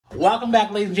Welcome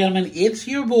back, ladies and gentlemen. It's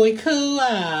your boy,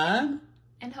 Koad.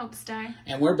 And Hope Star.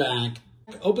 And we're back.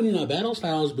 Opening a Battle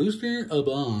Styles booster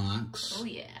box. Oh,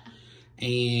 yeah.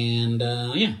 And,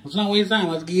 yeah, let's not waste time.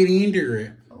 Let's get into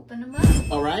it. Open them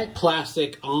up. All right,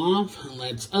 plastic off.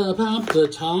 Let's up the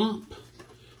top.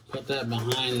 Put that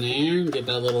behind there. Get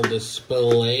that little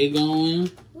display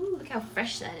going. Ooh, look how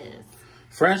fresh that is.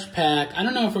 Fresh pack. I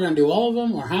don't know if we're going to do all of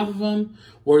them or half of them.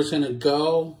 We're just going to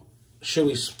go. Should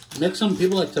we mix them?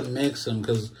 People like to mix them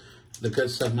because the good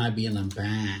stuff might be in the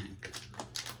back.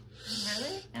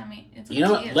 Really? I mean, it's you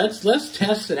know what? Let's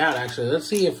test it out, actually. Let's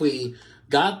see if we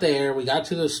got there, we got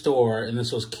to the store, and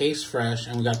this was case fresh,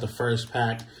 and we got the first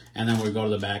pack, and then we go to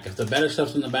the back. If the better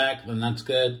stuff's in the back, then that's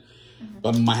good.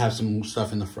 But we might have some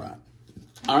stuff in the front.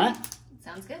 All right?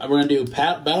 Sounds good. We're going to do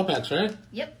battle packs, right?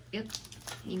 Yep.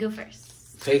 You go first.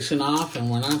 Facing off,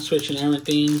 and we're not switching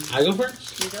everything. I go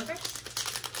first? You go first.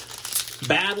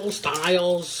 Battle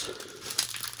Styles.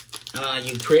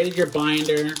 You created your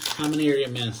binder. How many are you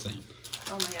missing?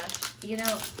 Oh my gosh. You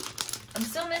know, I'm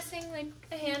still missing like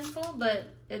a handful, but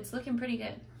it's looking pretty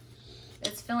good.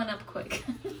 It's filling up quick.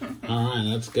 All right,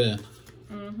 that's good.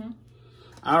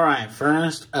 All right,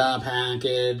 first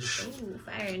package. Ooh,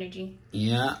 fire energy.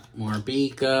 Yeah, more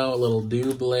Pico, a little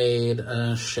Doublade,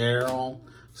 Cheryl,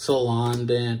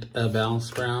 Solondant,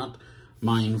 Bellsprout,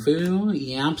 Mindfu,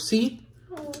 Yampsy,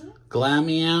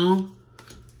 Glameow.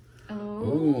 Oh.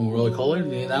 Ooh, really colored.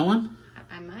 You need that one?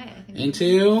 I might. I think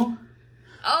Into.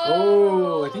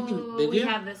 Oh, I think did we you?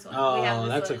 have this one. Oh, we have this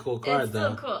that's one. a cool card, it's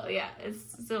though. It's still cool. Yeah,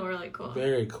 it's still really cool.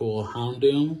 Very cool.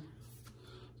 Houndoom.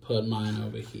 Put mine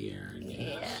over here.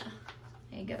 Yeah.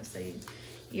 There you go. So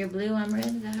you're blue, I'm red.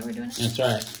 Is that how we're doing it? That's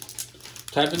right.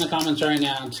 Type in the comments right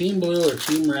now, Team Blue or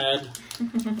Team Red.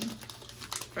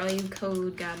 For all you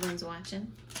code goblins watching.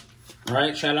 All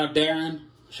right, shout out Darren.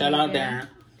 Shout out Darren.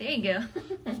 There you go.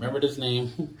 Remembered his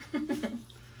name.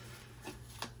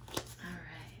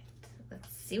 Let's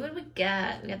see what we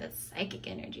got. We got that psychic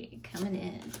energy coming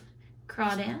in.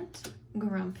 Crawdant,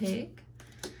 Grumpig,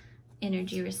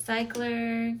 Energy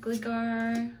Recycler,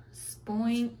 Gligar,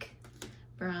 Spoink,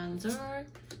 Bronzor,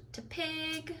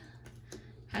 Tepig.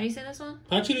 How do you say this one?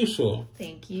 Pachirisu.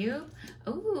 Thank you.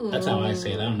 Ooh. That's how I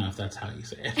say it. I don't know if that's how you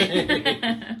say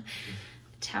it.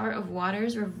 Tower of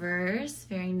Waters reverse.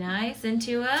 Very nice.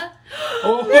 Into a...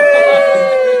 Oh!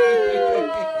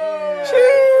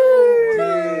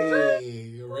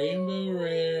 Rainbow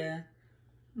Rare.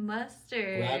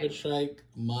 Mustard. Rabbit Strike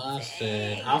Mustard.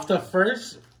 Dang. Off the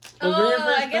first?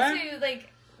 I guess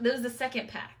that was the second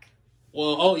pack.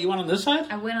 Well, you went on this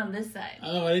side? I went on this side.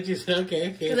 Oh, what did you say? Okay.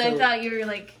 Because I thought you were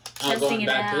like testing it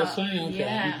out. This way? Okay.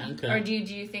 Yeah. Okay. Or do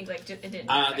you think like it didn't?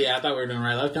 Yeah, I thought we were doing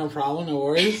right. That's no problem. No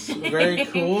worries. Very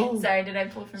cool. Sorry, did I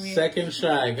pull from you? Second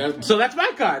strike. So that's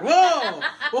my card. Whoa!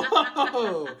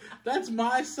 Whoa! That's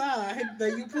my side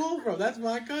that you pulled from. That's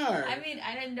my card. I mean,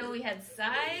 I didn't know we had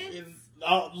sides.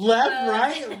 Left,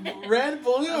 right, red,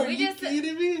 blue. Are you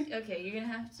kidding me? Okay, you're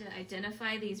gonna have to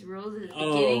identify these rules at the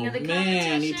beginning of the competition.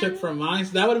 Man, you took from mine.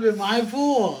 That would have been my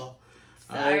pool.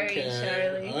 Sorry,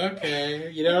 Charlie. Okay,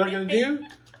 you know what I'm gonna do?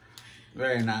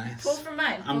 Very nice. Pull from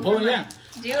mine. I'm pulling. Yeah.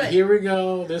 Do it. Here we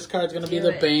go. This card's gonna be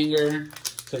the banger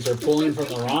since we're pulling from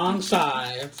the wrong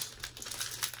sides.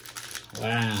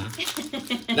 Wow,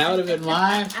 that would have been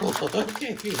my pool.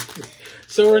 Okay.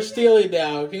 So we're stealing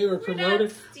now, okay? We're promoting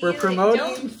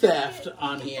theft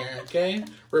on here, okay?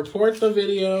 Report the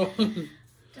video. Don't be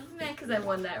mad because I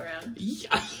won that round.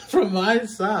 Yeah, from my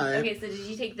side. Okay, so did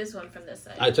you take this one from this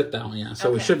side? I took that one, yeah. So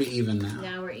we should be even now.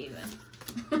 Now we're even.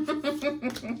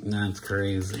 That's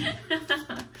crazy.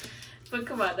 But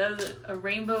come on, that was a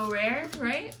rainbow rare,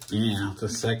 right? Yeah, it's a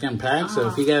second pack. So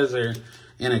if you guys are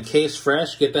in a case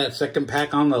fresh, get that second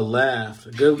pack on the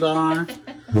left. Goodbye.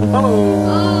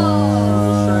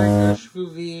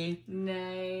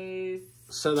 Nice.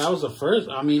 So that was the first.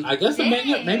 I mean, I guess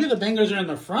maybe the bangers are in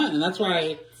the front, and that's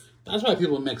why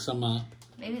people mix them up.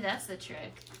 Maybe that's the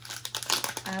trick.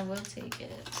 I will take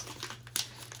it.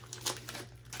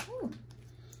 Ooh.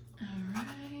 All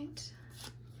right.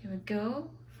 Here we go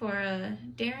for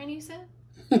Darren. You said.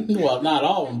 Well, not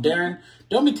all of them, Darren.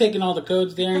 Don't be taking all the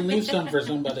codes, Darren. Leave some for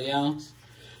somebody else.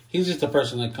 He's just a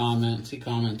person that comments. He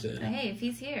commented. Hey, if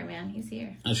he's here, man, he's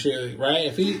here. Sure, right?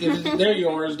 If they're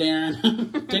yours,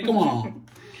 Darren, take them all.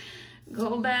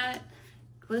 Golbat,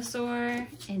 Glisor,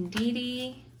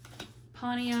 Indeedee,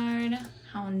 Pawniard,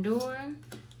 Houndour,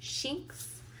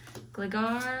 Shinx,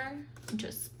 Gligar,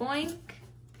 just Spoink.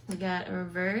 We got a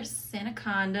reverse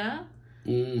Anaconda.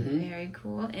 Very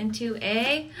cool. Into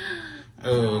a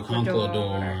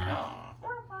Conquillador.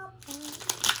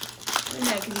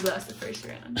 mad because you lost the first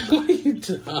round. What are you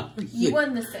talking? You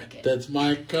won the second. That's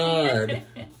my card.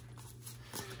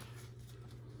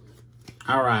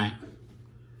 All right.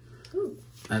 Ooh.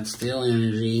 That's Steel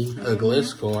Energy, a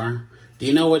Gliscor. Do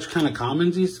you know which kind of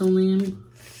commons you still need?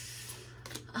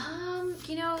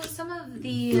 You know, some of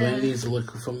the... Do any of these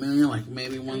look familiar? Like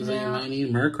maybe ones that you might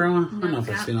need? Murkrow? I don't know if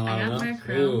I've seen a lot of those.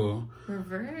 Murkrow.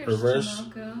 Reverse.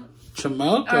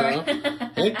 Chimoko.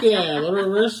 Heck yeah, a little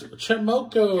reverse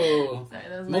Chimoko.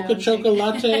 Mocha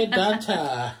Chocolate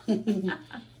Data.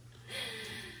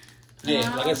 Hey,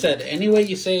 like I said, any way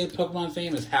you say Pokemon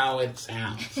theme is how it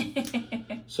sounds.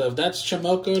 So if that's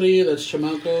Chimoko to you, that's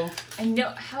Chimoko. I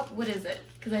know. What is it?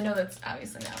 Because I know that's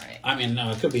obviously not right. I mean,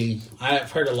 no, it could be.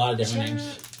 I've heard a lot of different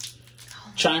names.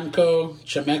 Chimeko,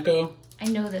 Chimeco. I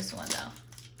know this one, though.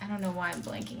 I don't know why I'm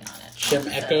blanking on it.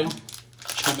 Chimeco?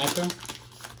 Chimeco?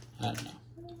 I don't know.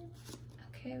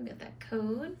 Okay, we got that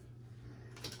code.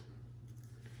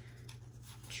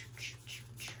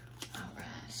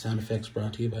 Sound effects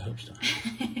brought to you by Hopestar.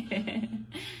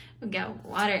 We got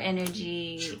Water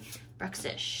Energy,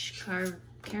 Bruxish,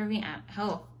 Carving.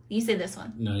 Oh, you say this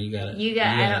one. No, you got it. You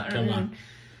got it. Come on.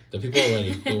 The people are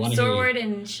ready. They want to hear you. Sword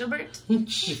and Shilbert.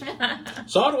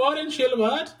 Sword and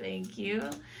Shilbert. Thank you.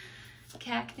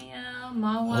 Cacnea,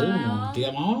 Mawile. Oh, do you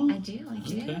have them all? I do.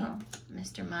 Okay.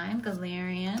 Mr. Mime,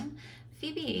 Galarian.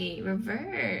 Phoebe,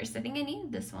 Reverse. I think I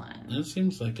need this one. That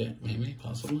seems like it, maybe,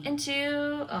 possibly.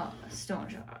 Into,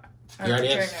 Stonejar. You already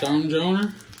have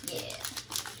Stonejar? Yeah.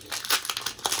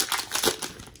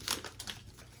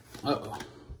 Uh-oh.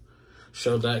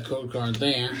 Showed that code card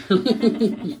there.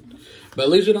 But at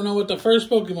least you don't know what the first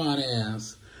Pokemon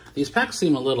is. These packs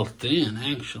seem a little thin,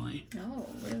 actually. Oh,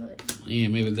 really? Yeah,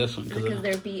 maybe this one. Because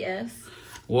they're BS.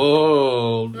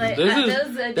 Whoa, Like,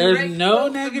 there's no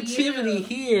negativity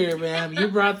here, ma'am. You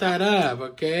brought that up,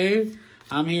 okay?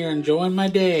 I'm here enjoying my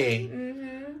day.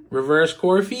 Reverse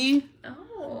Corphe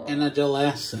and a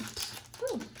Jellicent.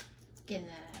 Ooh, getting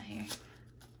that out of here.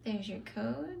 There's your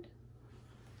code.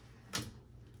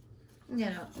 We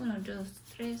got 1, 2,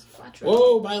 3, 4.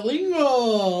 Whoa, bilingual!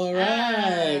 All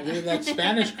right, give me that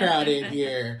Spanish crowd in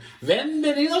here.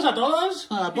 Bienvenidos a todos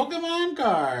a Pokemon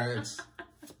cards.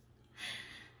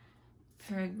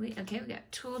 Okay, we got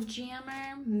Tool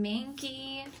Jammer,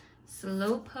 Mankey,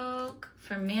 Slowpoke,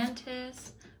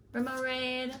 Fermantis,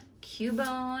 Remoraid,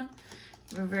 Cubone,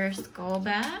 Reverse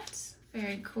Golbat.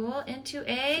 Very cool. Into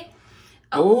a...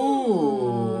 I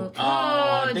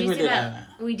think we did that.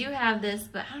 We do have this,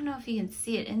 but I don't know if you can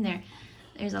see it in there.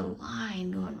 There's a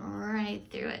line going right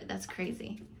through it. That's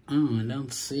crazy. Oh, I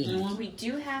don't see it. We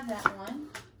do have that one.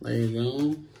 There you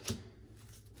go.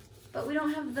 But we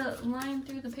don't have the line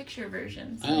through the picture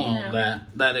version. So,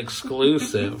 that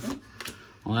exclusive.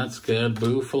 Well, that's good.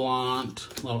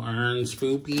 Bouffalante, little Urn,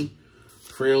 Spoopy,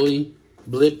 Frilly,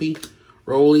 Blippy,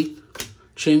 Rolly,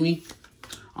 Chimmy,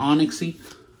 Onyxy,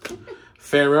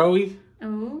 Pharaoh.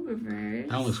 Oh, reverse.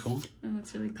 That looks cool. That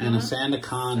looks really cool. And a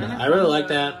Sandaconda. I really like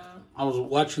that. I was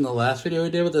watching the last video we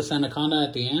did with the Sandaconda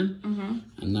at the end.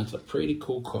 And that's a pretty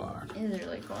cool card. It is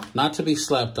really cool. Not to be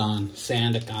slept on,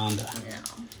 Sandaconda. No.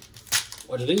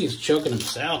 What do you think? He's choking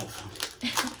himself.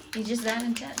 He's just that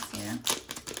intense, you know?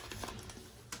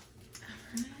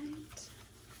 Alright.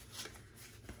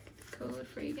 Code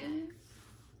for you guys.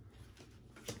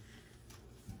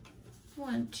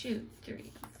 1, 2,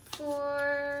 3,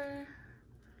 4.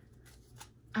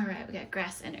 Alright, we got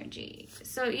Grass Energy.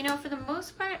 So, you know, for the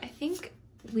most part, I think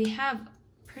we have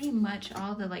pretty much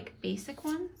all the, like, basic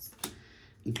ones.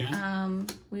 Okay.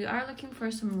 We are looking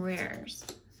for some rares.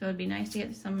 So it'd be nice to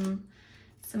get some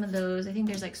of those. I think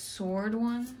there's like sword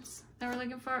ones that we're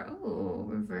looking for. Oh,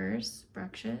 reverse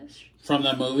Bruxish. From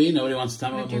that movie? Nobody wants to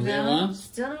tell me what movie it was?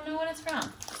 Still don't know what it's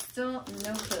from. Still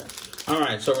no clue.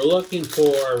 Alright, so we're looking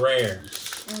for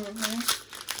rares.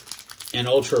 And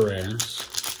ultra rares.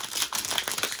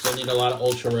 Still need a lot of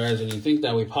ultra rares, and you think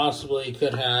that we possibly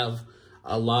could have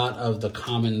a lot of the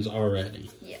commons already.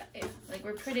 Yeah. Like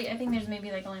we're pretty, I think there's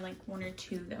maybe like only like 1 or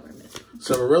 2 that we're missing.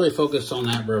 So we're really focused on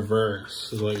that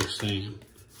reverse, is what you're saying.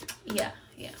 Yeah.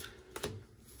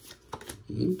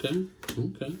 Okay.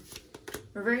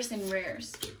 Reverse and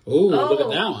rares. Ooh, look at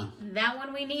that one. That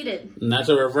one we needed. And that's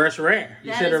a reverse rare.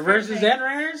 You said reverses perfect. and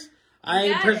rares?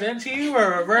 I present to you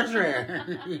a reverse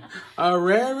rare. A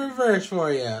rare reverse for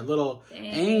you. A little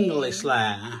angly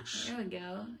slash. There we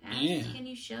go. Ask and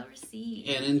you shall receive.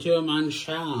 And into a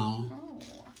manchal.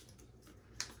 Oh.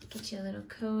 Get you a little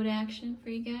code action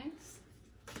for you guys.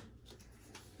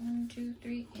 1, 2,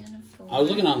 3, and a 4. I was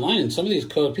looking online, and some of these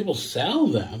codes, people sell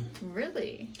them.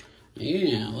 Really?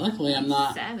 Yeah, luckily I'm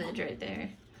not. Savage right there.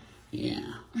 Yeah.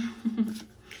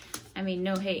 I mean,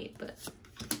 no hate, but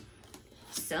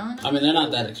selling them? I mean, they're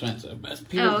not that expensive, but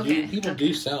people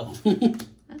do sell them.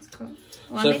 That's cool.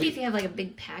 Well, So maybe if you have like a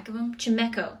big pack of them.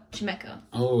 Chimeco.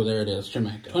 Oh, there it is.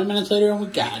 Chimeco. 20 minutes later and we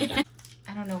got it.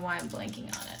 I don't know why I'm blanking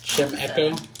on it.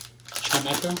 Chimeco.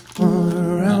 Chimeco?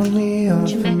 Around me a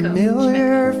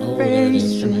familiar Oh, there it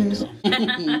is.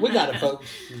 Chimeco. We got it, folks.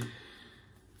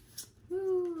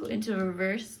 Ooh, into a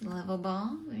reverse level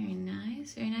ball. Very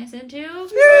nice. Very nice. Into... Oh!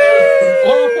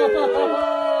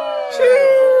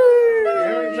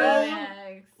 There we go.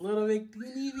 Max. Little big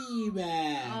TV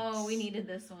bags. Oh, we needed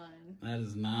this one. That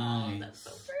is Oh, nice. that's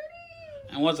so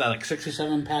pretty. And what's that, like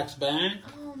 67 packs back?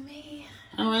 Oh, man.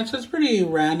 Alright, so it's pretty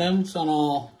random. It's on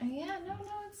all. Yeah, no,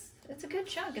 it's a good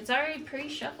chunk. It's already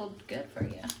pre-shuffled good for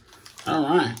you.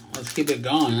 Alright, let's keep it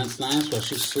going. That's nice. Well,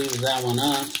 she sleeves that one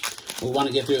up. We want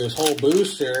to get through this whole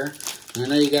booster. I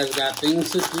know you guys got things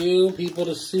to do, people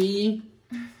to see.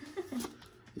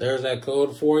 There's that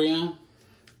code for you.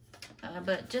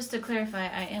 But just to clarify,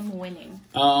 I am winning.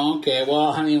 Oh, okay. Well,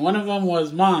 I mean, one of them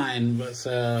was mine, but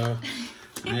so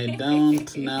I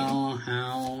don't know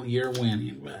how you're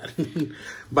winning. But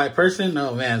by person,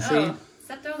 no, man. See? Oh,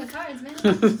 stop throwing the cards,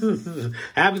 man.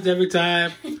 Happens every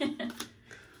time.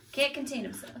 Can't contain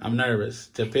himself. I'm nervous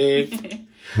to pick.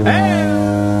 Hey,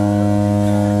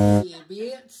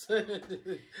 bits.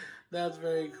 That's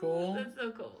very cool. That's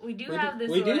so cool. We do have this.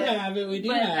 We do have it. We do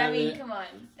have it. I mean, come on.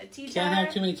 A T-tar? Can't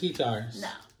have too many T-tars.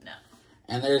 No.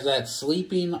 And there's that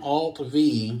sleeping Alt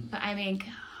V. But I mean,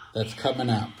 that's coming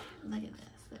up. Look at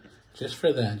this. Just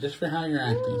for that. Just for how you're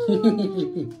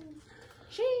acting.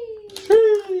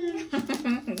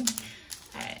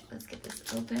 Alright, let's get this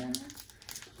open.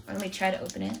 Or let me try to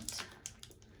open it.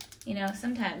 You know,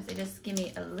 sometimes they just give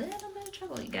me a little bit of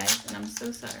trouble, you guys. And I'm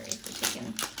so sorry for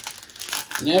taking...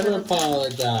 Never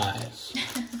apologize.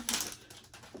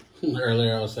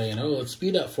 Earlier I was saying, oh, let's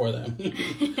speed up for them.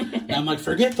 Now I'm like,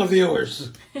 forget the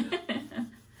viewers.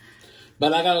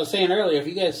 But like I was saying earlier, if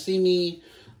you guys see me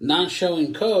not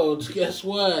showing codes, guess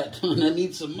what? I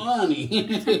need some money.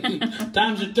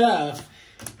 Times are tough.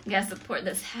 You gotta support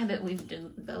this habit we've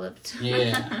developed.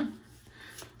 Yeah.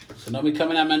 So don't be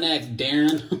coming at my neck,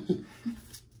 Darren.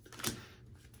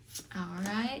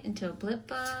 Alright, into a blip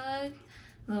bug.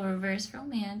 A little reverse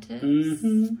romantic.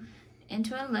 Into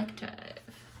an electrive.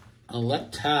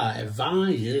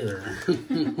 Electivire.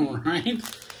 Alright.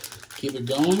 Keep it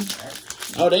going.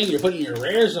 Oh, dang, you're putting your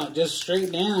rares on just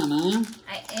straight down, huh?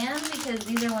 I am, because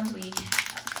these are ones we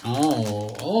have.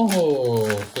 Oh,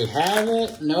 if we have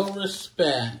it, no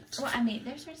respect. Well, I mean,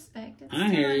 there's respect. I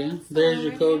hear you. There's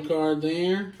your code card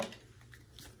there.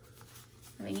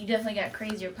 I mean, you definitely got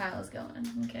crazier piles going,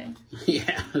 okay?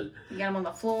 Yeah. You got them on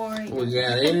the floor. We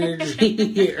got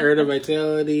energy, Earth of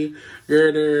Vitality,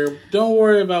 Girder. Don't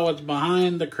worry about what's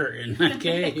behind the curtain,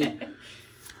 okay?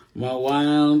 My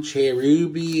wild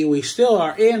cherubi. We still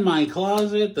are in my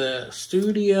closet, the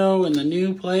studio, in the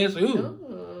new place.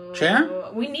 Ooh. Chair?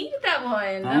 We needed that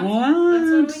one. All right.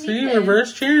 That's what we See, needed.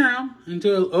 reverse chair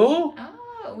into a... Oh,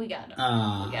 we got him.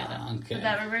 we got him. Okay. But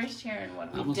that reverse chair and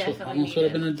what we almost definitely would have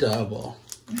needed. been a double.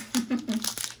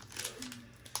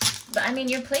 But I mean,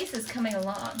 your place is coming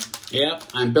along. Yep,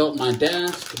 I built my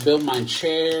desk, built my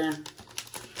chair,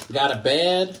 got a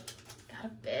bed. Got a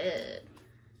bed.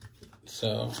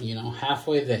 So, you know,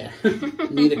 halfway there.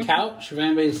 Need a couch? If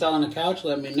anybody's selling a couch,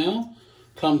 let me know.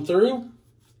 Come through.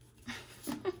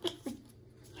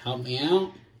 Help me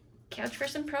out. Couch for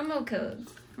some promo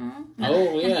codes. Hmm?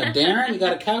 Oh, yeah. Darren, you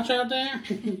got a couch out there?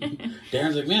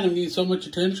 Darren's like, man, I'm getting so much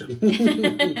attention.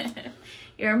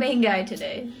 You're our main guy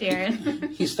today,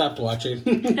 Darren. He stopped watching.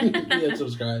 He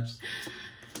unsubscribes.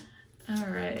 All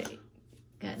right.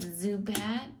 Got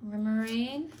Zubat,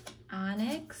 Remoraid,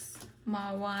 Onyx,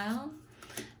 Mawile,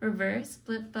 Reverse,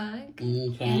 Blipbug,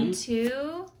 Okay.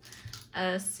 into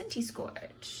a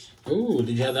Centiskorch. Ooh,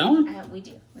 did you have that one? We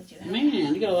do. We do have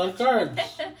Man, you got a lot of cards.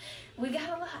 We got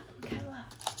a lot.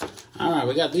 All right,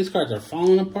 we got these cards are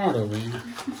falling apart over here.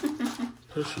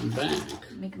 Push them back.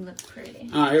 Make them look pretty.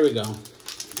 All right, here we go.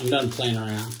 I'm done playing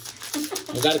around.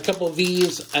 We got a couple of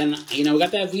V's, and you know, we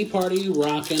got that V party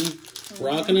rocking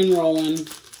and rolling,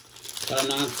 but I'm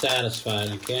not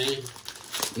satisfied, okay?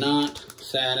 Not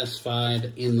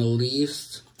satisfied in the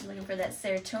least. Looking for that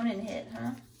serotonin hit,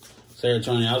 huh?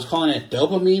 Serotonin. I was calling it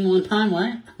dopamine one time,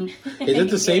 right? Is it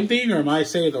the same thing, or am I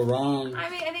saying the wrong? I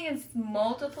mean, I think it's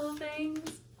multiple things,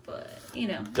 but, you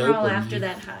know, we're all after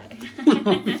that high.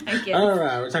 I guess. All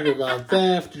right, we're talking about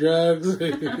theft, drugs,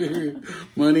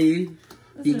 money.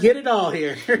 You get it all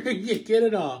here. You get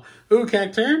it all. Ooh,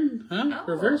 Cacturn? Huh? Oh,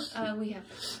 Reverse? we have.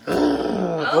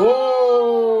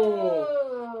 Oh!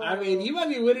 I I mean, you might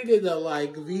be winning in the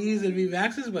like V's and V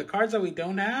Maxes, but cards that we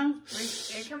don't have,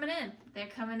 they're coming in. They're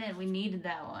coming in. We needed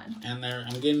that one. And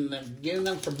I'm getting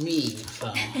them for me.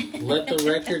 So let the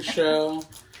record show.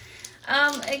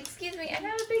 Excuse me, I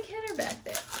got a big hitter back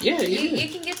there. Yeah, you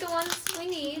can get the ones we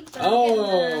need.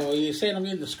 Oh, you're saying I'm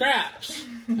getting the scraps?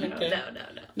 Okay.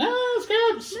 No,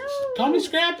 scraps. No. Call me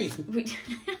Scrappy.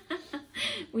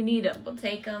 We need them. We'll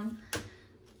take them.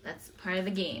 That's part of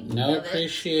the game. No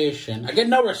appreciation. I get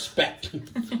no respect.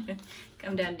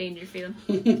 Come down, Dangerfield.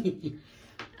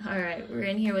 All right, we're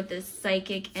in here with this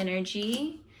Psychic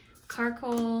Energy.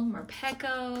 Carkol,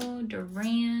 Morpeko,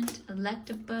 Durant,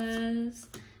 Electabuzz,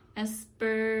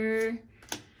 Esper.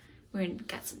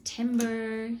 Got some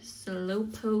Timber,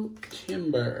 Slowpoke.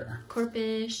 Timber.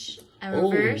 Corpish, a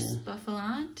reverse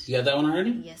Buffalont. You got that one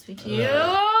already? Yes, we do.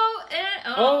 What?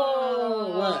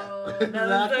 That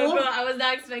was so cool. I was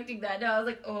not expecting that. No, I was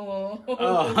like, oh.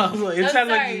 Oh, I was like, it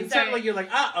sounded like you're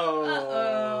like, uh-oh.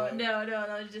 Uh-oh. No,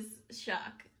 that was just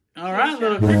shock. All right,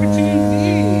 little Cricketine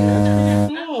V. That's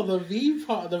pretty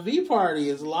cool. The V party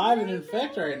is live and in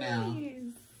effect right now.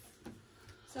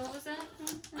 So what was that?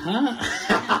 Huh?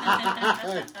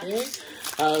 Okay.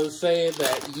 I was saying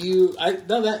that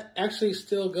that actually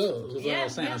still goes. Is what I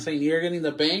was saying. I was saying you're getting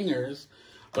the bangers,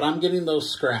 but I'm getting those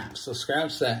scraps. The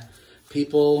scraps that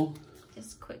people.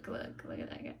 Just quick look. Look at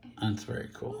that guy. That's very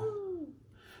cool. Ooh.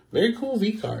 Very cool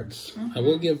V cards. I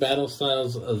will give Battle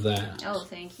Styles of that. Oh,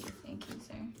 thank you, sir.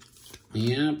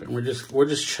 Yep, and we're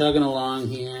just chugging along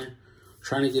here,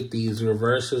 trying to get these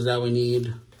reverses that we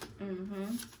need.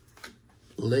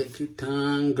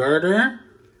 Lickitung Garter.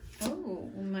 Oh,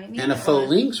 we might need and a faux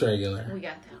links regular. We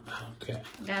got that. Okay.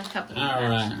 We got a couple. All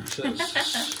right. So,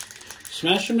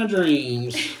 smashing my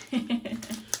dreams.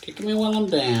 Kicking me while I'm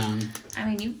down. I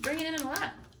mean, you bring it in a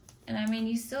lot. And I mean,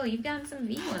 you've gotten some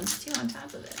V ones too on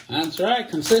top of it. That's right.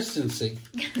 Consistency.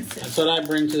 That's what I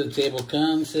bring to the table.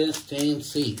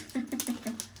 Consistency.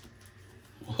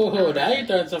 Oh, now you're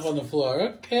throwing stuff on the floor.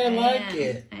 Okay, I like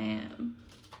it. I am.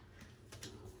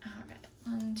 All right.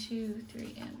 1, 2,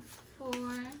 3, and 4.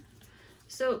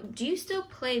 So, do you still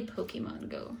play Pokemon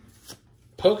Go?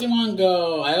 Pokemon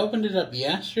Go, I opened it up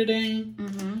yesterday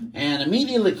and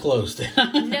immediately closed it.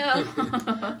 No.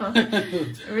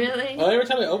 Really? Well, every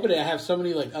time I open it, I have so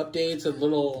many like updates and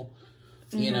little,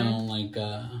 you know, like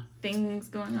things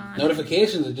going on.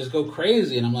 Notifications that just go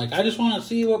crazy. And I'm like, I just want to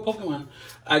see what Pokemon.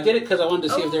 I did it because I wanted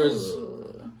to see if there was.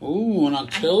 Ooh, an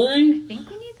Octillery? I think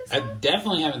we need this one. one. I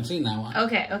definitely haven't seen that one.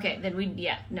 Okay. Then we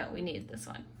need this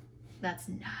one. That's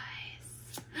nice.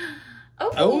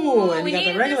 Oh, and you got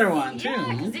the regular one, too. Yeah,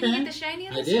 okay. Did you get the shiny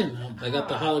on this I did. one? I got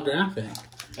the holographic.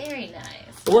 Very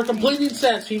nice. We're completing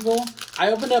sets, people.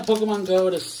 I opened up Pokemon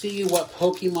Go to see what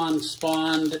Pokemon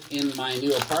spawned in my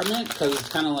new apartment, because it's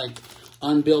kind of like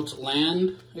unbuilt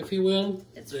land, if you will.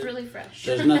 It's really fresh.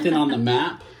 There's nothing on the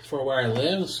map for where I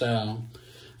live, so...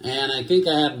 And I think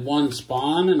I had one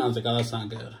spawn, and I was like, oh, that's not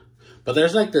good. But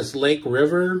there's like this lake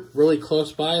river really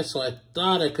close by, so I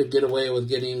thought I could get away with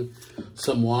getting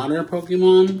some water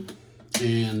Pokemon.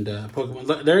 And Pokemon,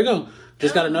 look, there you go.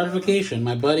 Just got a notification.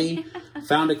 My buddy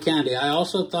found a candy. I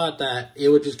also thought that it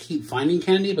would just keep finding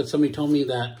candy, but somebody told me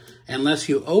that unless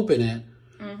you open it,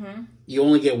 you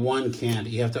only get one candy.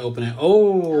 You have to open it.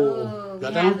 Oh, we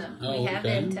have them. Oh, we have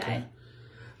them, Ty.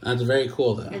 That's very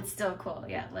cool, though. It's still cool.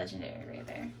 Yeah, legendary right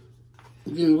there.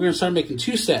 We're going to start making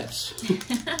 2 sets.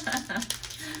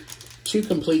 2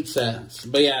 complete sets.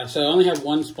 But yeah, so I only have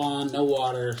one spawn, no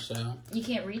water, so... You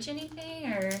can't reach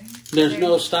anything, or...? There's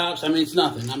no stops. I mean, it's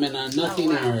nothing. I'm in a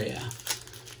nothing area.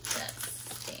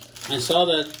 I saw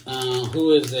that,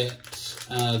 who is it?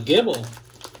 Gibble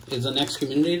is the next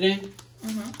community day.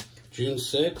 June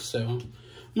 6th, so...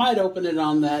 Might open it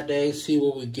on that day, see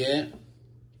what we get.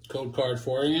 Code card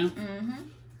for you.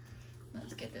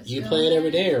 Let's get this. Do you play it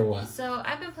every day or what? So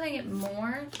I've been playing it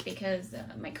more because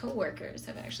my coworkers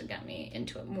have actually got me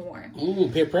into it more. Ooh,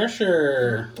 peer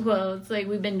pressure. Well, it's like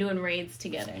we've been doing raids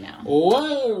together now.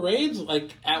 Whoa, raids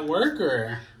like at work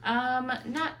or?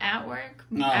 Not at work.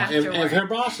 No, after work. if her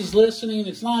boss is listening,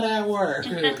 it's not at work.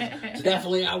 It's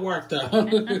definitely at work though.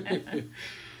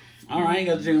 All right, you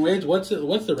guys doing raids. What's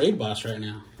the raid boss right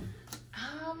now?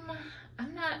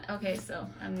 I'm not okay. So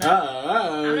I'm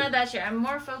not that sure. I'm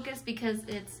more focused because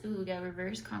we got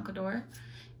reverse Conquador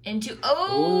into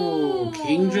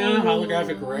Kingdra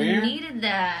holographic rare. Needed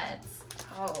that.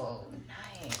 Oh,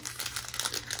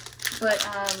 nice. But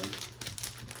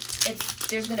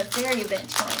there's been a fairy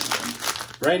event going on.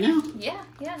 Right now?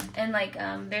 Yeah. And like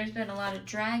there's been a lot of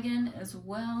dragon as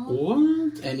well.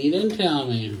 What? And you didn't tell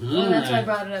me. Well, that's why I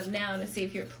brought it up now to see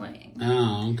if you're playing.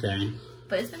 Oh, okay.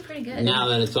 but it's been pretty good. Now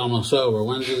that it's almost over,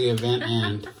 when does the event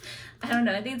end? I don't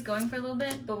know. I think it's going for a little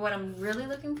bit, but what I'm really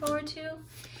looking forward to,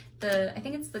 I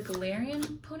think it's the Galarian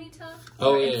ponytail.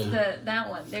 Oh, it's yeah. that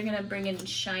one. They're going to bring in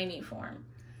shiny form.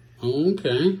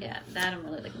 Okay. Yeah, that I'm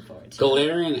really looking forward to.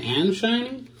 Galarian and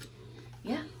shiny?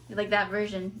 Yeah, like that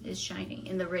version is shiny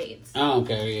in the raids. Oh,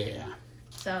 okay, yeah.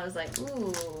 So I was like,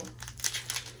 ooh.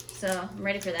 So I'm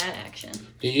ready for that action.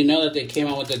 Did you know that they came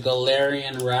out with the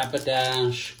Galarian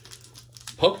Rapidash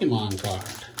Pokemon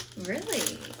card?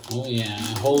 Really? Oh, yeah.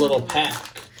 A whole little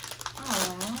pack.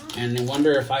 Aww. And I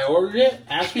wonder if I ordered it?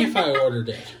 Ask me if I ordered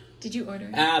it. Did you order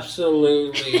it?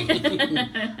 Absolutely.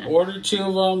 Ordered 2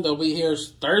 of them. They'll be here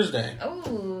Thursday.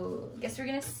 Oh, guess we're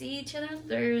going to see each other on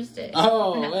Thursday.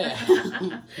 Oh,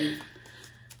 yeah.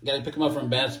 Gotta pick them up from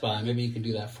Best Buy. Maybe you can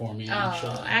do that for me.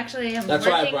 Actually, I'm That's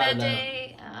why I working brought that it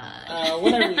day.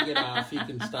 Whenever you get off, you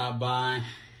can stop by.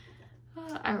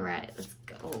 All right, let's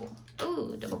go.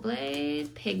 Oh, Double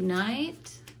Blade, Pig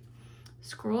Knight,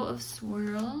 Scroll of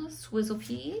Swirl,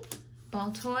 Swizzlepede,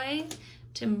 Baltoy,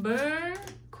 Timber,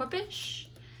 Corpish,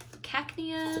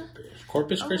 Cacnea.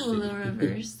 Corpus Christi. Oh, the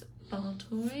reverse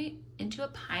Baltoy into a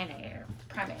Primate.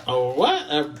 Oh, what?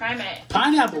 A Primate.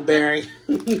 pineapple berry.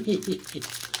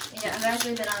 Yeah, I've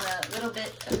actually been on a little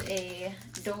bit of a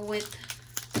Dole Whip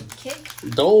kick.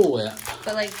 Dole Whip.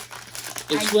 But like,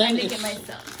 I make it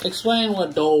myself. Explain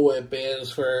what Dole Whip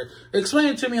is explain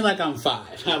it to me like I'm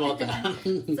 5. How about that?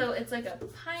 So it's like a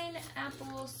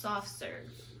pineapple soft serve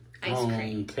ice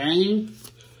cream. Okay.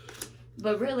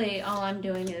 But really, all I'm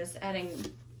doing is adding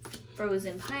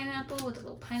frozen pineapple with a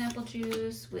little pineapple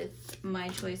juice with my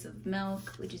choice of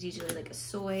milk, which is usually like a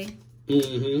soy.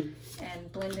 Mm-hmm.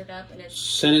 And blend it up, and it's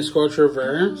Senate Scorch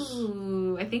Reverse.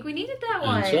 Ooh, I think we needed that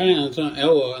one. That's right. That's on.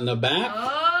 Oh, in the back.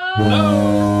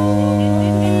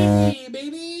 Hey,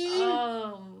 baby.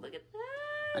 Oh, look at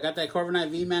that. I got that Corviknight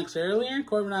VMAX earlier.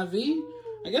 Corviknight V.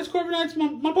 I guess Corviknight's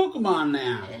my Pokemon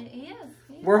now. Yes.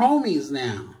 We're homies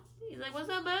now. He's like, "What's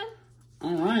up, bud?"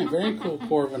 All right, very cool,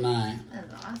 Corviknight.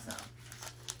 That's awesome.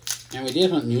 And we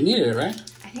did one. You needed it, right?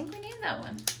 I think we need that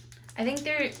one. I think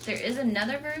there is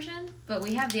another version, but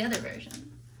we have the other version.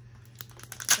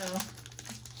 So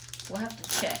we'll have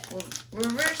to check. We'll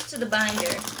reverse to the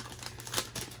binder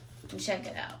and check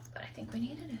it out. But I think we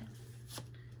needed it.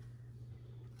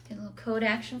 Get a little code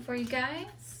action for you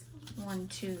guys. 1,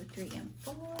 2, 3, and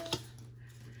 4.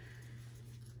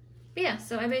 But yeah,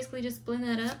 so I basically just blend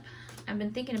that up. I've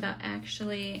been thinking about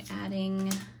actually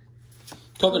adding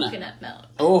coconut milk.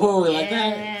 Oh, you like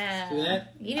that? See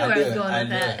that? You know where I was going with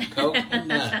that.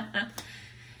 Coconut.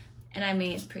 And I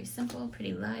mean, it's pretty simple,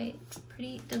 pretty light,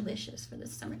 pretty delicious for the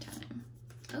summertime.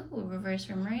 Oh, reverse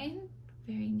from rain.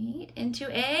 Very neat. Into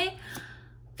a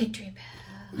victory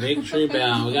bell. Victory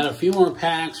bell. We got a few more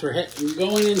packs. We're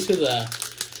going into the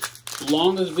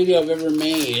longest video I've ever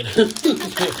made.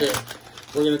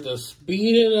 We're going to have to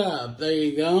speed it up. There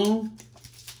you go.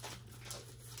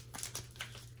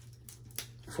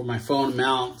 For my phone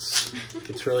mounts,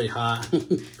 it's really hot.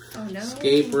 Oh no.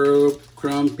 Escape Rope,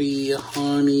 Grumpy,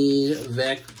 Honey,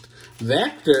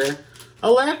 Vector,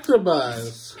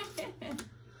 Electabuzz,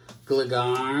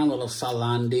 Gligar, little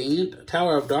Salandine,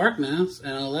 Tower of Darkness,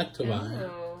 and Electabuzz.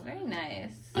 Oh, very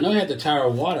nice. I know we had the Tower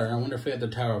of Water. I wonder if we had the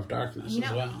Tower of Darkness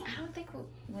as well. I don't think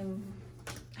I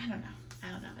don't know. I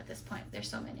don't know at this point. There's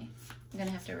so many. I'm going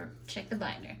to have to check the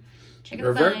binder.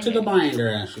 Revert to the binder,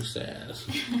 as she says.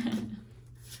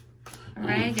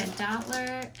 Alright, got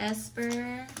Dottler,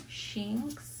 Esper,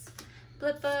 Shinx,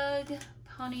 Blipbug,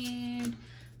 Pawniard,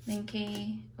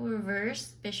 Linkey,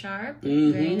 Reverse, Bisharp,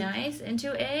 very nice,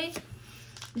 into a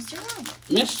Mr. Rhyme.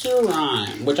 Mr.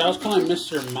 Rhyme, which I was calling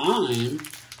Mr. Mime,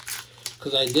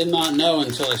 because I did not know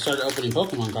until I started opening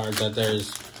Pokemon cards that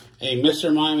there's a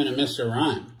Mr. Mime and a Mr.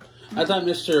 Rhyme. I thought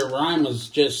Mr. Rhyme was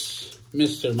just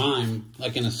Mr. Mime,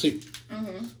 like in a suit.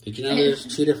 Did you know there's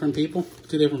 2 different people?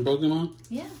 2 different Pokemon?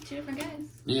 Yeah, 2 different guys.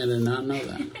 Yeah, I did not know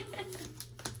that.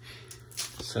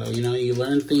 So, you know, you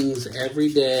learn things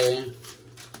every day.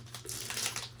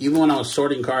 Even when I was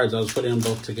sorting cards, I was putting them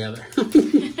both together.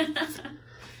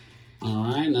 All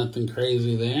right, nothing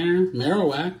crazy there.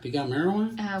 Marowak, you got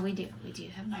Marowak? We do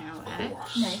have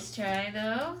Marowak. Nice try,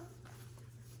 though.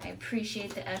 I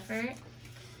appreciate the effort.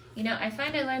 You know, I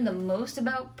find I learn the most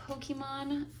about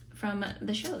Pokemon from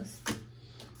the shows.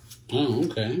 Oh,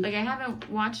 okay. Like, I haven't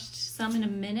watched some in a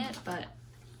minute, but,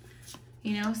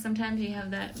 you know, sometimes you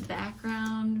have that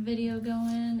background video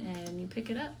going and you pick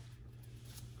it up.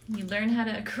 You learn how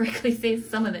to correctly say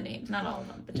some of the names, not all of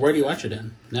them. But where do you watch it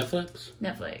in? Netflix?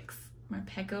 Netflix.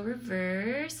 Marpeco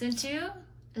Reverse into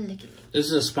Licky. This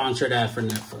is a sponsored ad for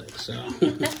Netflix. So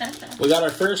we got our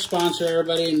first sponsor,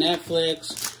 everybody,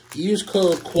 Netflix. Use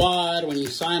code QUAD when you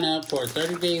sign up for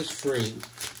 30 days free.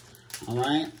 All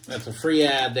right? That's a free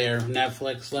ad there,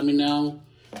 Netflix. Let me know.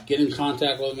 Get in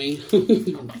contact with me.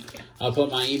 I'll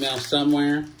put my email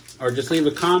somewhere. Or just leave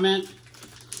a comment.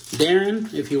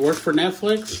 Darren, if you work for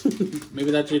Netflix,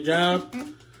 maybe that's your job.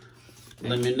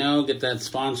 Let me know. Get that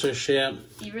sponsorship.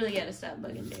 You really got to stop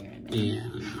bugging Darren. Man. Yeah,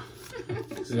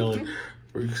 I know.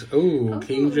 Ooh,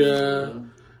 Kinja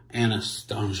and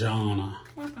Anastanjana.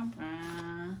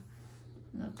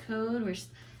 Little code.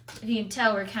 If you can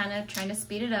tell, we're kind of trying to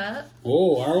speed it up.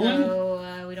 Oh, are we?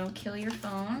 So we don't kill your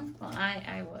phone. Well,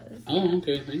 I was. Oh,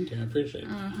 okay. Thank you. I appreciate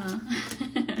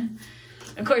it.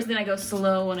 Of course, then I go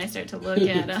slow when I start to look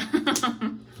at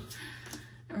them.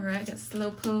 All right, got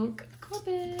Slowpoke,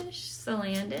 Corbish,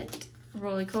 Salandit,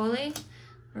 Roly-Coly,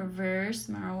 Reverse,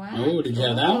 Marowak. Oh, did you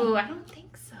have that one? Oh, I don't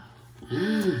think so.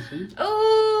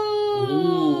 Oh,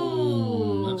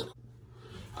 Oh! that's cool.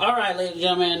 All right, ladies and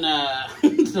gentlemen,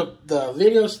 the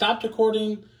video stopped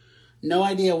recording. No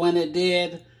idea when it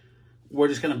did. We're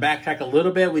just going to backtrack a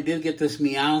little bit. We did get this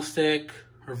Meowstic,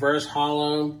 Reverse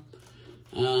Hollow.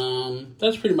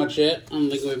 That's pretty much it. I don't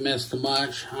think we missed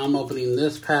much. I'm opening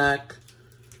this pack.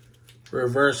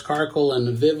 Reverse Carkle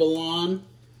and Vivillon.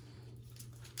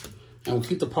 And we'll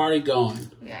keep the party going.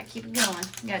 We gotta keep it going.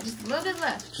 We got just a little bit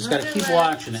left. Just gotta keep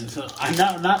watching it. So I'm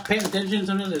not paying attention.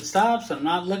 Sometimes it stops. I'm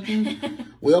not looking.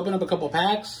 We open up a couple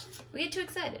packs. We get too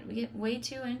excited. We get way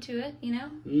too into it, you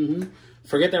know? Mm-hmm.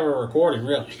 Forget that we're recording,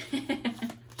 really.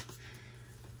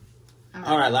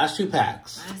 All right, last two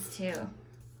packs. Last two.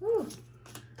 Woo.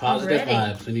 Positive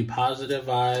vibes. We need positive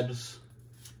vibes.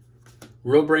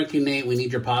 Real Breaking Nate, we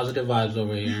need your positive vibes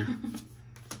over here.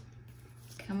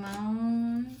 Come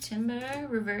on. Timber,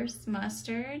 Reverse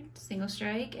Mustard, Single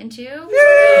Strike, and two.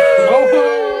 Oh,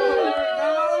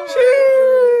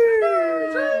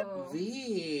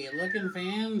 V, looking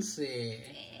fancy.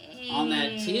 Dang. On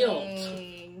that tilt.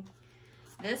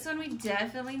 This one we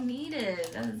definitely needed.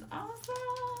 That is awesome.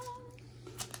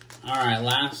 All right,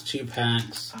 last two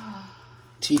packs.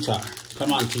 T-Tar.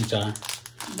 Come on, T-Tar.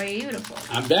 Beautiful.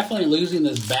 I'm definitely losing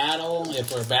this battle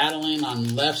if we're battling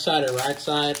on left side or right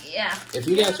side. Yeah. If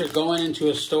you guys are going into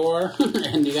a store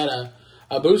and you got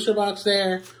a booster box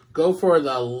there, go for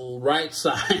the right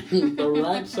side. The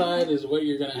right side is what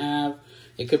you're going to have.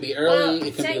 It could be early,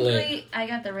 it could be late. Technically, I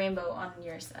got the rainbow on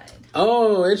your side.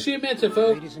 Oh, and she admits it,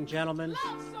 folks. Ladies and gentlemen,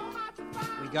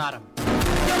 we got him.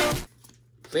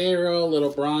 Pharaoh,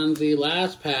 Little Bronzy,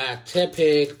 last pack,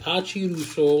 Tepig,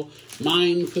 Pachirisu,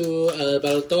 Mindfu,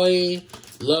 Baltoy,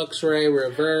 Luxray,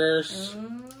 Reverse.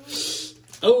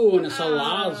 Oh, and a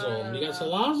Salazzle. You got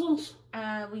Salazzles?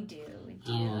 We do.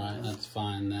 Alright, that's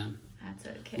fine then. That's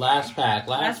okay. Last pack.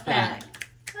 Last pack.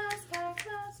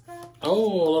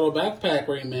 Oh, a little backpack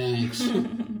remix.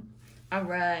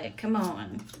 Alright, come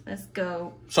on. Let's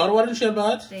go. Soda water and shit,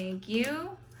 bud. Thank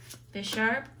you.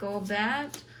 Bisharp,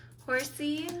 Golbat,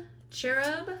 Horsey,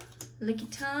 Cherub,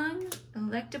 Lickitung,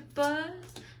 Electabuzz,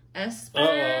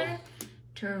 Esper,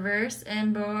 Traverse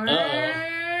Ember.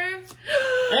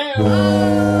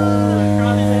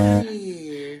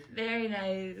 Very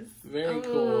nice. Very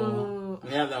cool. We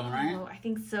have that one, right? Oh, I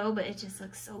think so, but it just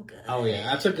looks so good. Oh, yeah.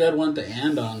 That's a good one to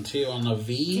end on, too, on the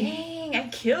V. Dang, I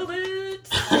killed it.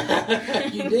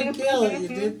 You did kill it. You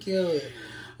did kill it.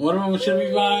 One of them should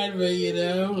be fine, but you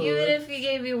know. Even if you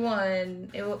gave me one,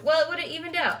 it would have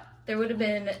evened out. There would have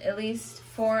been at least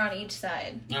 4 on each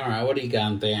side. All right, what do you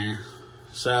got there?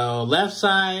 So, left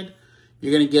side,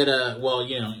 you're going to get a, well,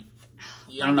 you know,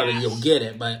 I don't know that you'll get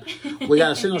it, but we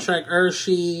got a Single Strike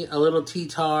Urshi, a little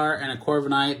T-Tar, and a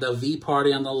Corviknight, the V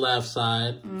Party on the left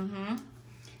side. Mm-hmm.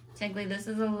 Technically, this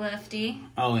is a lefty.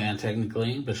 Oh, yeah,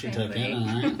 technically, but she took it, all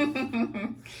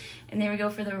right. And there we go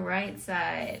for the right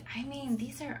side. I mean,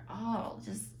 these are all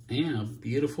just... Yeah,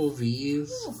 beautiful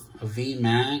Vs, a V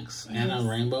Max, and a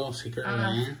Rainbow Secret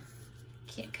Rare.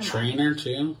 Trainer,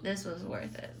 too. This was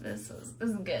worth it. This is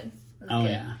good. This oh,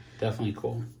 good. yeah, definitely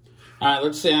cool. All right,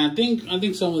 let's see. I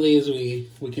think some of these we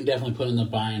can definitely put in the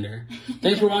binder.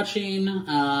 Thanks for watching.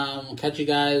 We'll catch you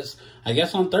guys, I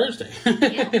guess, on Thursday.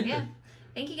 Yeah.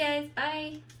 Thank you, guys.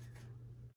 Bye.